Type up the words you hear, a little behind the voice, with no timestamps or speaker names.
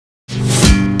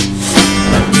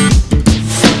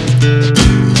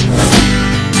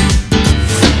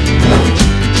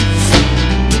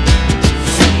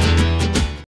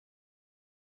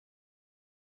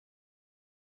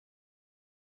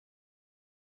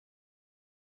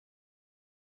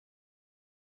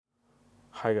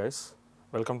Hi guys,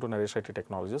 welcome to Naresh IT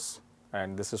Technologies,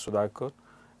 and this is Sudhakar,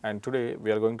 and today we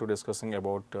are going to discussing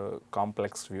about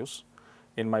complex views.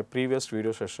 In my previous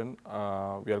video session,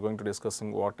 we are going to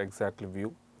discussing what exactly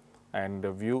view and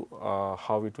view,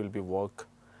 how it will be work,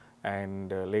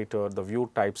 and later the view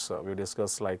types. We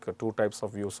discuss like two types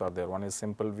of views are there. One is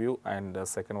simple view, and the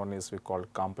second one is we call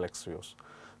complex views.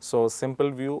 So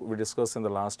simple view we discussed in the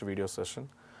last video session.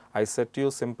 I said to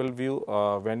you simple view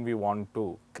when we want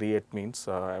to create means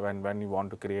when you want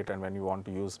to create and when you want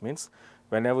to use means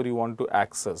whenever you want to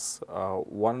access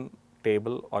one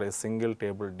table or a single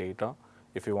table data,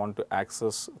 if you want to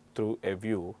access through a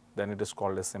view, then it is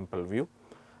called a simple view.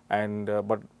 And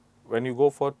but when you go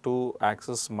for to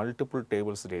access multiple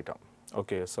tables data,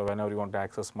 okay, so whenever you want to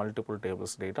access multiple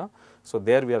tables data, so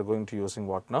there we are going to using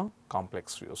what now,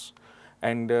 complex views.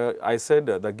 And I said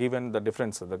the given the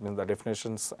differences, that means the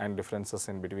definitions and differences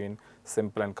in between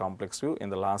simple and complex view in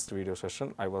the last video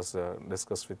session I was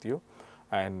discussed with you.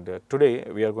 And today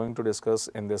we are going to discuss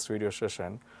in this video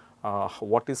session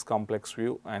what is complex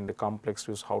view and the complex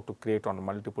views, how to create on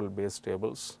multiple base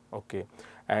tables. Okay,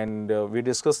 and we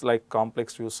discussed like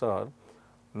complex views are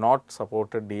not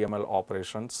supported DML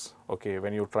operations. Okay,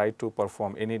 when you try to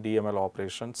perform any DML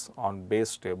operations on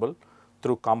base table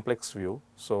through complex view,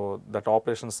 so that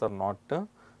operations are not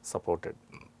supported.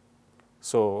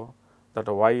 So that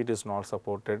why it is not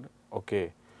supported.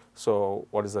 Okay, so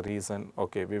what is the reason?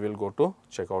 Okay, we will go to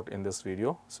check out in this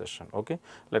video session. Okay,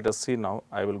 let us see now.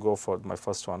 I will go for my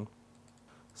first one.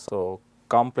 So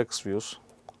complex views,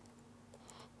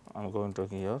 I am going to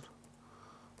here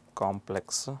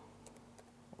complex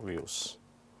views.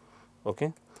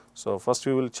 Okay, so first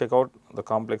we will check out the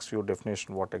complex view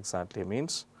definition, what exactly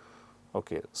means.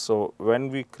 Okay, so when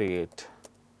we create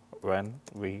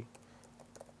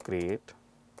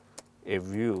a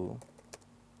view,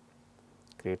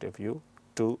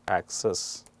 to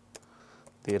access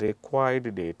the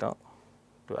required data,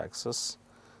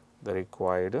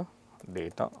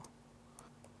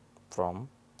 from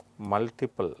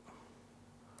multiple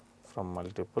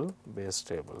base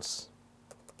tables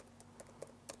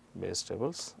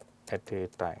at a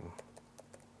time.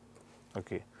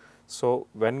 Okay, so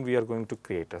when we are going to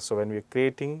create, so when we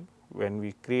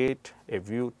create a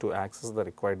view to access the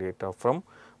required data from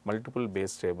multiple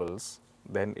base tables,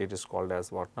 then it is called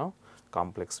as what now,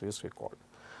 complex views we call.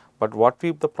 But what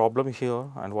the problem here,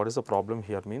 and what is the problem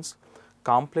here means,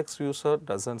 complex views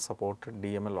doesn't support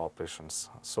DML operations.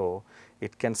 So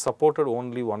it can support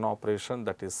only one operation,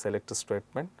 that is select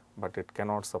statement, but it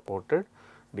cannot support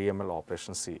DML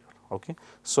operations here. Okay,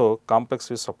 so complex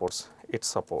view supports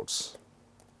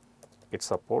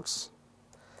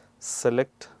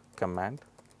select command,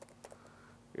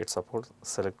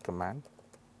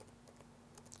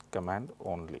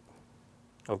 only.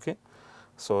 Okay,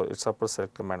 so it supports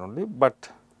select command only, but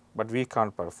we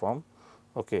can't perform.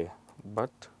 Okay,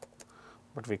 but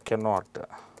we cannot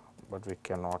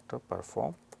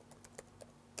perform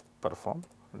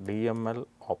DML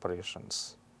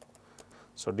operations.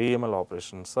 So DML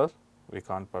operations are we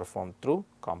can't perform through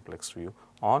complex view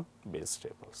on base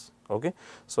tables. Okay,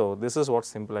 so this is what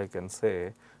simple I can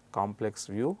say complex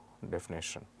view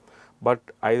definition. But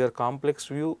either complex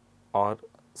view or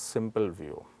simple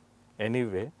view,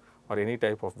 anyway, or any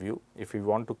type of view, if you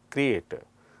want to create,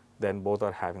 then both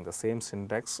are having the same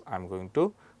syntax. I am going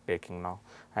to taking now,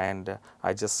 and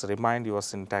I just remind your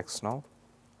syntax now.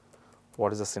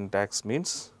 What is the syntax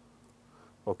means?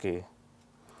 Okay,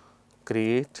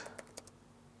 create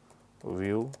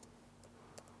view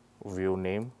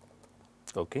name.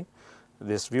 Okay,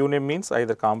 this view name means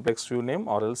either complex view name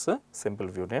or else a simple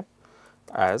view name,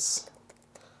 as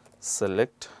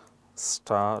select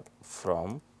star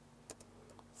from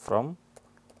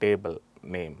table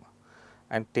name.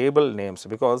 And table names,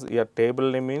 because your table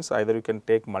name means either you can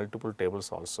take multiple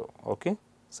tables also. Okay,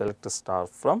 select a star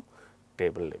from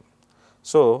table name.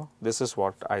 So this is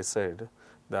what I said,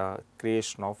 the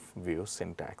creation of view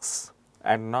syntax.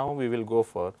 And now we will go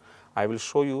for, I will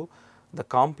show you the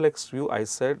complex view. I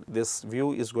said this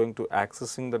view is going to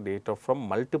accessing the data from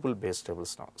multiple base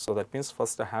tables now. So that means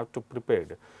first I have to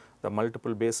prepare the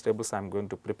multiple base tables I am going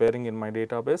to preparing in my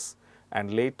database,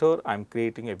 and later I am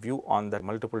creating a view on the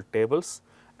multiple tables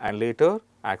and later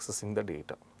accessing the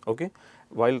data. Okay,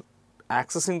 while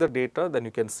accessing the data, then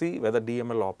you can see whether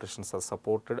DML operations are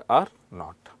supported or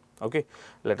not. Okay,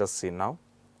 let us see now.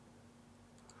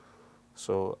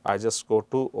 So I just go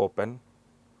to open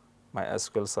my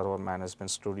SQL Server Management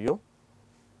Studio.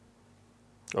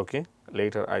 Okay,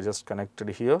 later I just connected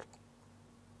here.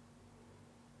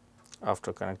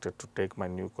 After connected, to take my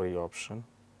new query option.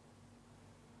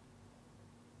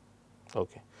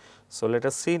 Okay. So, let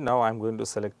us see now I am going to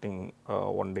selecting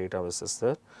one database is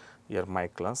there, here my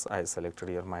class, I selected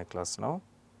here my class now.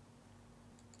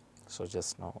 So,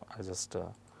 just now I just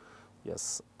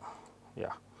yes,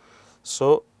 yeah.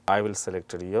 So, I will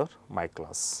select it here my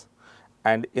class,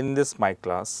 and in this my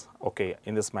class, okay,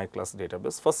 in this my class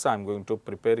database, first I am going to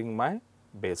preparing my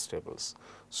base tables.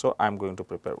 So, I am going to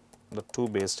prepare the two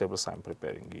base tables I am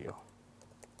preparing here.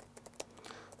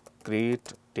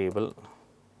 Create table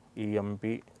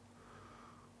EMP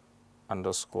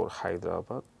underscore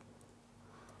Hyderabad,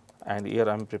 and here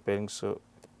I am preparing so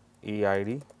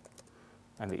EID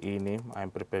and E name I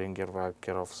am preparing here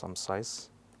varchar of some size,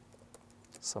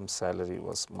 some salary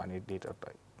was money data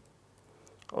type.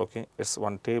 Okay, it's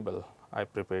one table I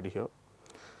prepared here.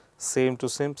 Same to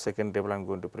same second table I am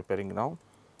going to preparing now,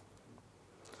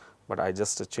 but I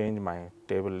just change my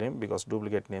table name because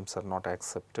duplicate names are not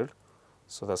accepted.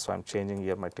 So, that is why I am changing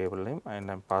here my table name and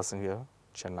I am passing here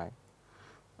Chennai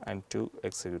and to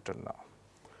executed now.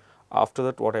 After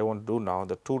that, what I want to do now,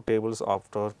 the two tables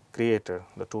after created,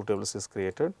 the two tables is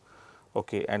created,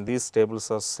 okay, and these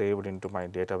tables are saved into my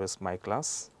database my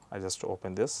class. I just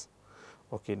open this,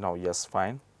 okay, now yes,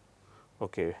 fine,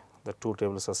 okay, the two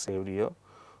tables are saved here,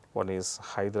 one is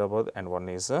Hyderabad and one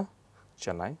is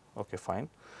Chennai, okay, fine.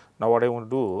 Now, what I want to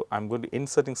do, I am going to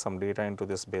inserting some data into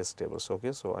this base tables,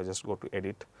 okay, so I just go to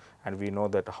edit and we know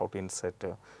that how to insert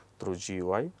through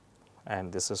GUI,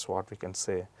 and this is what we can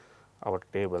say our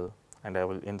table, and I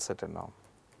will insert it now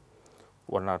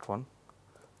 101,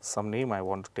 some name I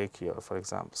want to take here, for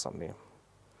example, some name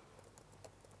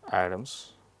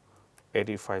Adams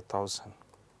 85,000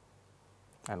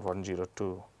 and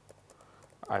 102,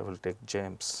 I will take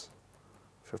James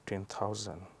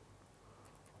 15,000,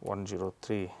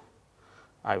 103,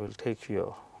 I will take here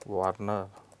Warner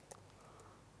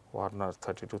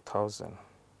 32,000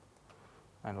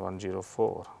 and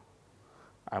 104,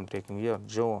 I am taking here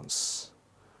Jones,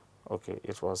 okay,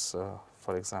 it was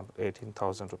for example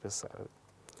 18,000 rupees salary.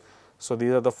 So,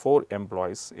 these are the 4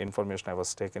 employees information I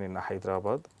was taken in a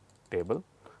Hyderabad table,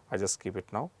 I just keep it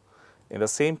now. In the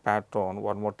same pattern,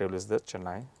 one more table is there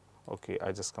Chennai, okay,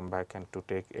 I just come back and to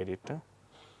take edit,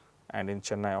 and in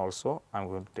Chennai also I am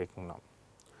going to taking now.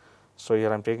 So,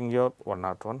 here I am taking here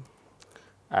 101,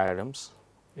 Adams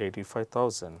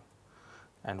 85,000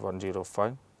 and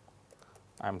 105,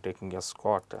 I am taking here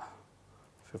Scott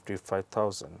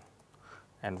 55,000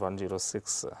 and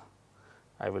 106,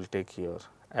 I will take here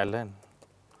Allen,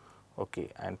 okay,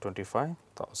 and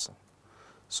 25,000.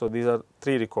 So, these are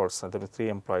 3 records, the 3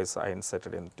 employees I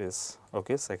inserted in this,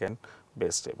 okay, second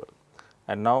base table.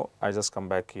 And now, I just come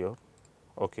back here,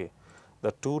 okay,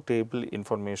 the 2 table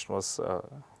information was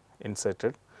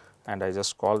inserted and I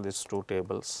just call these 2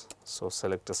 tables. So,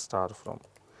 select a star from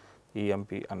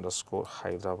EMP underscore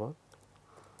Hyderabad,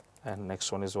 and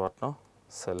next one is what now,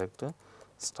 select a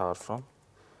star from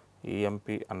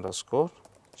EMP underscore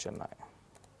Chennai.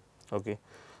 Okay.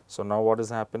 So, now what has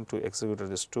happened to execute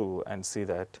this 2 and see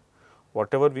that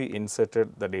whatever we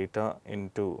inserted the data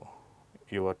into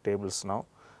your tables now,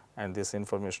 and this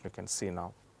information you can see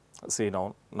now.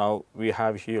 Now we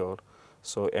have here,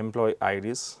 so employee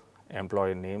IDs,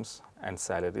 employee names and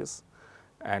salaries,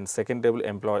 and second table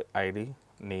employee ID,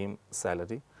 name,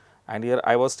 salary, and here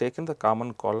I was taking the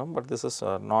common column, but this is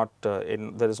not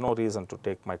in, there is no reason to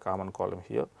take my common column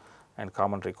here and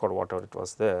common record whatever it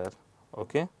was there.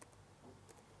 Okay.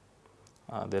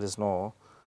 There is no,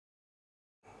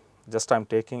 just I am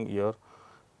taking here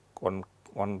one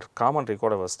common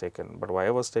record I was taken, but why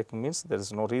I was taking means there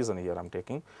is no reason here I am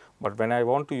taking, but when I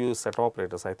want to use set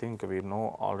operators, I think we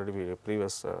know already, we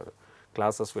previous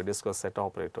classes we discussed set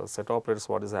operators. Set operators,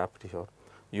 what is happening here?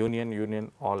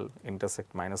 Union, all,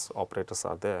 intersect, minus operators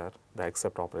are there, the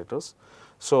except operators.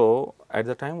 So, at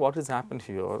the time what is happened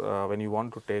here, when you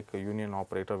want to take a union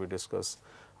operator, we discussed,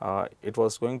 it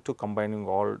was going to combining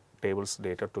all tables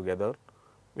data together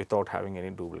without having any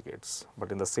duplicates.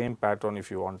 But in the same pattern,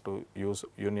 if you want to use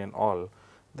union all,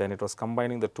 then it was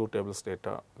combining the 2 tables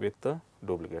data with the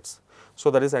duplicates.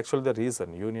 So, that is actually the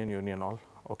reason union all,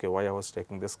 okay, why I was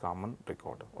taking this common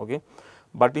record. Okay.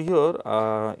 But here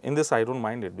in this I do not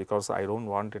mind it, because I do not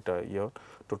want it here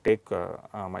to take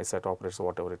my set operators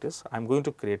whatever it is, I am going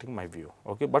to creating my view.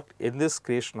 Okay. But in this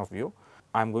creation of view,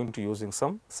 I am going to using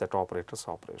some set operators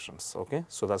operations. Okay.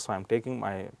 So, that is why I am taking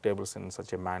my tables in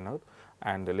such a manner,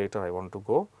 and later I want to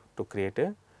go to create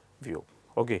a view.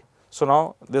 Okay. So,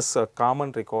 now this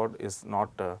common record is not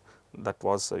that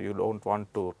was you do not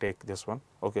want to take this one.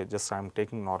 Okay. Just I am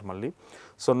taking normally.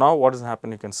 So, now what has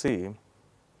happened, you can see.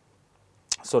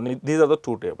 So, these are the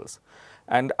 2 tables,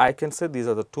 and I can say these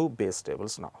are the 2 base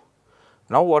tables now.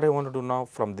 Now, what I want to do now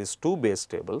from these two base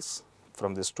tables,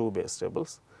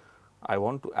 I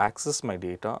want to access my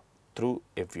data through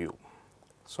a view.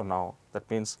 So, now that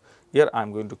means here I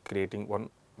am going to creating one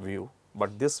view,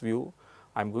 but this view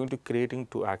I am going to creating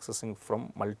to accessing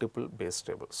from multiple base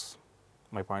tables.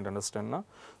 My point understand now?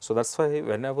 So, that is why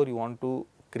whenever you want to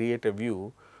create a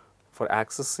view for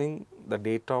accessing the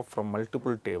data from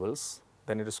multiple tables,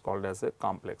 then it is called as a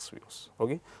complex views.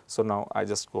 Okay. So, now I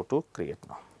just go to create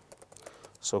now.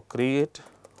 So, create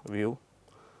view,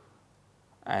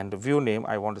 and view name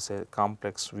I want to say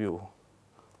complex view,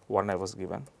 one I was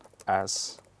given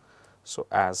as. So,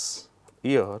 as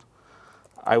here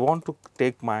I want to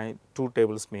take my two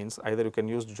tables, means either you can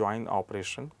use join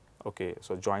operation. Okay.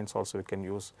 So, joins also you can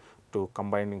use to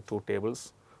combining two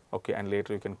tables, okay, and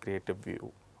later you can create a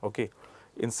view. Okay.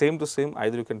 In same to same,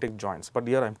 either you can take joins, but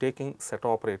here I am taking set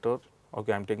operator.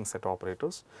 Okay, I am taking set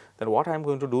operators. Then what I am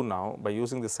going to do now, by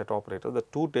using this set operator, the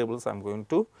two tables I am going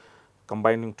to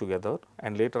combining together,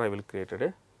 and later I will create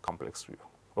a complex view.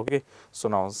 Okay. So,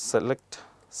 now select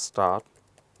star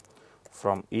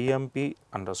from EMP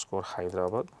underscore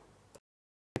Hyderabad.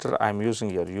 Later I am using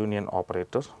here union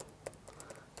operator,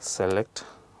 select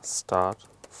star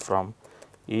from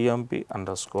EMP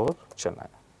underscore Chennai.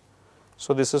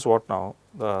 So, this is what now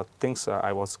the things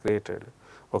I was created.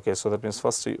 Okay. So, that means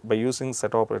first by using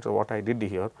set operator, what I did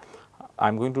here, I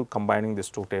am going to combining these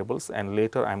two tables, and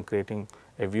later I am creating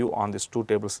a view on these two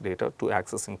tables data to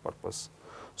accessing purpose.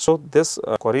 So, this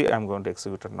query I am going to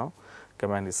execute it now.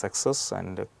 Command is success,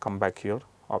 and come back here,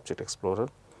 Object Explorer,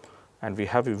 and we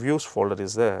have a views folder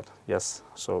is there. Yes.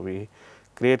 So, we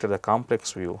created a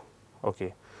complex view.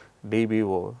 Okay.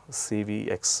 DBO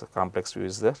CVX complex view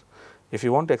is there. If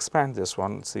you want to expand this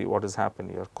one, see what is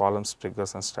happening here, columns,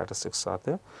 triggers and statistics are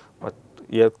there, but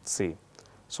here see.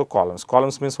 So,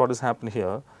 columns means what is happening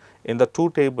here, in the two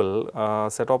table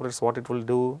set operators, what it will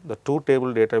do, the two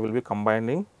table data will be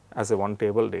combining as a one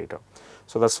table data.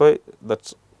 So, that is why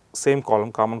that same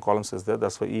column, common columns is there, that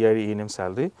is why EID, ename,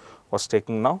 salary was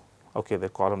taking now, okay, the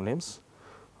column names.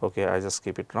 Okay, I just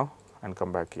keep it now and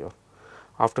come back here.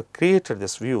 After created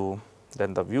this view,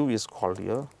 then the view is called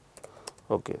here.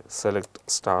 Okay, select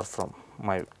star from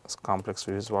my complex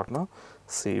view is what now,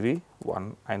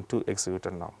 CV1 and 2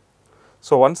 executed now.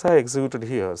 So, once I executed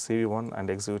here CV1 and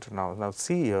executed now, now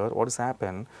see here what has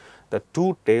happened, the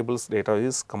two tables data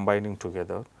is combining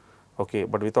together, okay,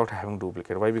 but without having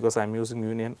duplicate. Why? Because I am using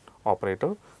union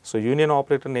operator. So, union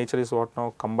operator nature is what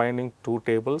now, combining two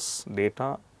tables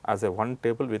data as a one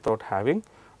table without having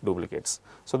duplicates.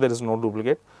 So, there is no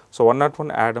duplicate. So,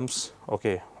 101 Adams,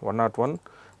 okay, 101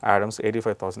 Adams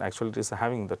 85,000, actually it is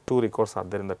having the two records are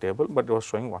there in the table, but it was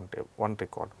showing one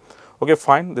record. Okay,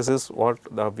 fine. This is what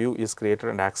the view is created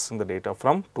and accessing the data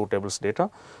from two tables data.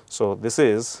 So, this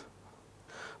is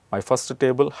my first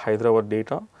table Hyderabad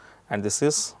data, and this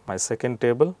is my second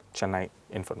table Chennai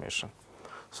information.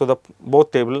 So, the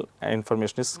both table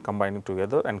information is combining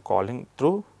together and calling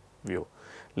through view.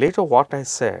 Later what I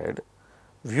said,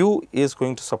 view is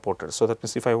going to support it. So, that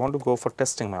means if I want to go for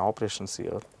testing my operations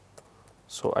here,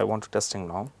 so I want to testing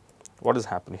now, what is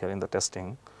happening here in the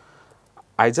testing,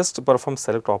 I just perform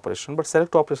select operation, but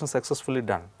select operation successfully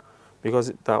done,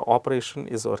 because the operation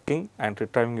is working and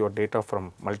retrieving your data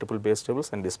from multiple base tables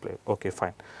and display. Okay,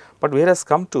 fine. But whereas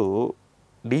come to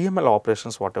DML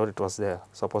operations, whatever it was there,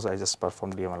 suppose I just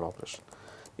perform DML operation,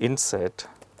 insert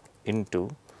into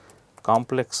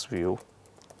complex view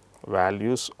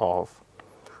values of,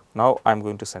 now I am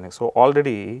going to sending. So,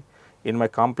 already in my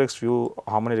complex view,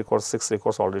 how many records, 6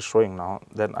 records already showing now,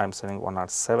 then I am sending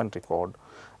 107 record,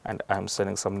 and I am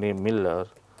sending some name Miller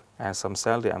and some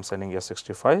salary I am sending here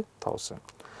 65,000.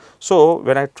 So,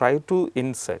 when I try to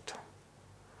insert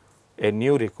a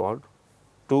new record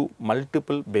to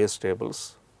multiple base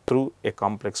tables through a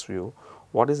complex view,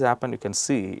 what is happened, you can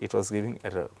see it was giving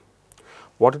error.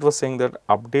 What it was saying, that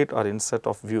update or insert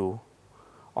of view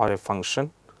or a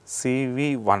function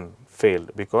CV1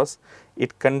 failed, because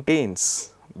it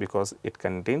contains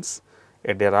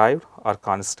a derived or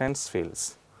constants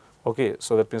fields. Okay,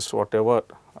 so that means whatever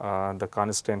the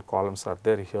constant columns are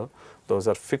there here, those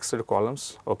are fixed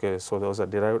columns. Okay, so those are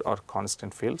derived or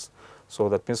constant fields. So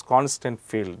that means constant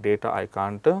field data I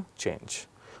can't change.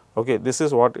 Okay, this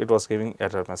is what it was giving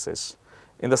error message.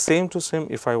 In the same to same,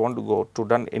 if I want to go to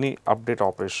done any update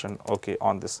operation, okay,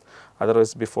 on this,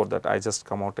 otherwise before that I just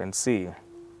come out and see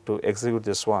to execute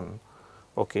this one.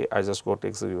 Okay, I just go to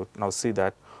execute. Now see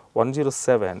that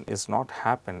 107 is not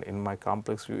happened in my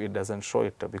complex view, it does not show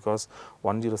it, because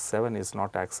 107 is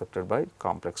not accepted by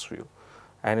complex view.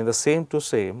 And in the same to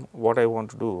same, what I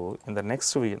want to do in the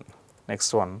next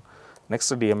one, Next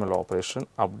DML operation,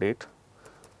 update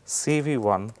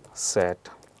CV1 set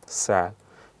sal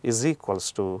is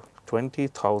equals to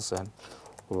 20,000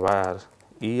 where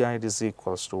EID is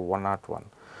equals to 101.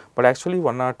 But actually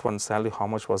 101 salary, how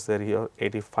much was there here?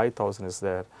 85,000 is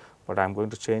there, but I am going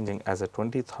to changing as a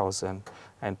 20,000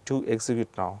 and to execute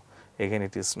now. Again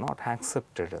it is not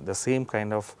accepted. The same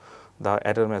kind of the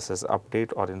error message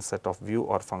update or insert of view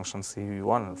or function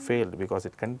CV1 failed because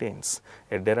it contains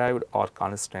a derived or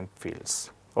constant fields.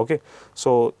 Okay.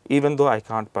 So, even though I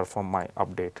can't perform my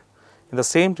update, in the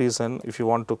same reason if you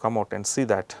want to come out and see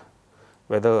that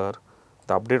whether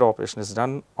the update operation is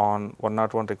done on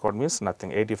 101 record means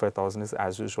nothing, 85,000 is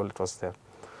as usual it was there.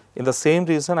 In the same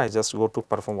reason I just go to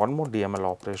perform one more DML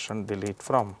operation, delete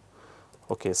from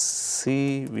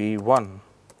CV1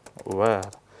 where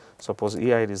suppose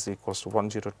EID is equals to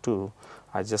 102,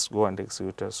 I just go and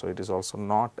execute it. So, it is also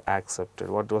not accepted.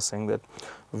 What it was saying that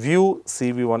view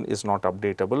CV1 is not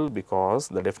updatable because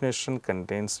the definition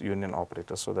contains union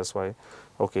operator. So, that is why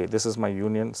this is my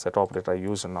union set operator I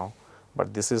use now,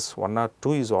 but this is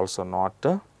 102 is also not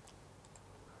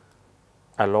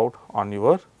allowed on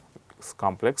your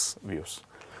complex views.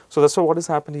 So, that is why what is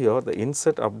happening here, the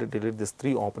insert, update, delete, these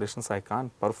three operations I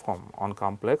can't perform on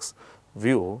complex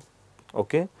view,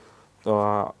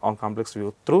 on complex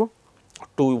view through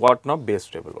to what now base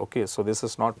table. So, this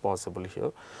is not possible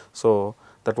here. So,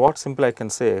 that what simply I can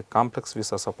say complex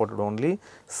views are supported only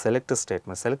select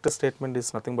statement. Select statement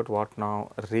is nothing but what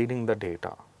now reading the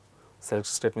data. Select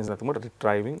statement is nothing but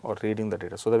retrieving or reading the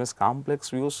data. So, that means complex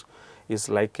views is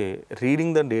like a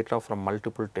reading the data from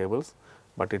multiple tables,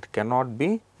 but it cannot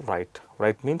be write.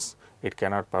 Write means it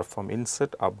cannot perform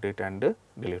insert, update and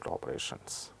delete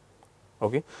operations.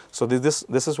 So,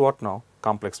 this is what now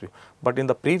complex view, but in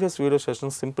the previous video session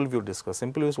simple view discussed.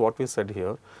 Simple view is what we said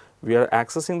here, we are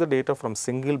accessing the data from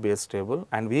single base table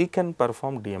and we can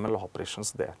perform DML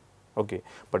operations there.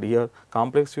 But here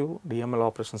complex view DML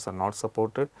operations are not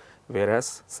supported,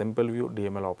 whereas simple view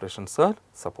DML operations are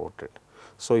supported.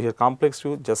 So, here complex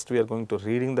view just we are going to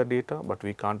reading the data, but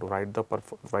we can't write the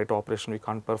write operation we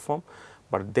can't perform,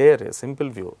 but there is simple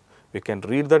view we can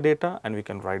read the data and we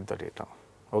can write the data.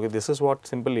 This is what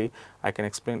simply I can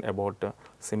explain about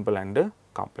simple and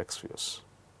complex views.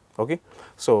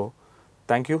 So,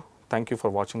 thank you for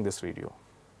watching this video.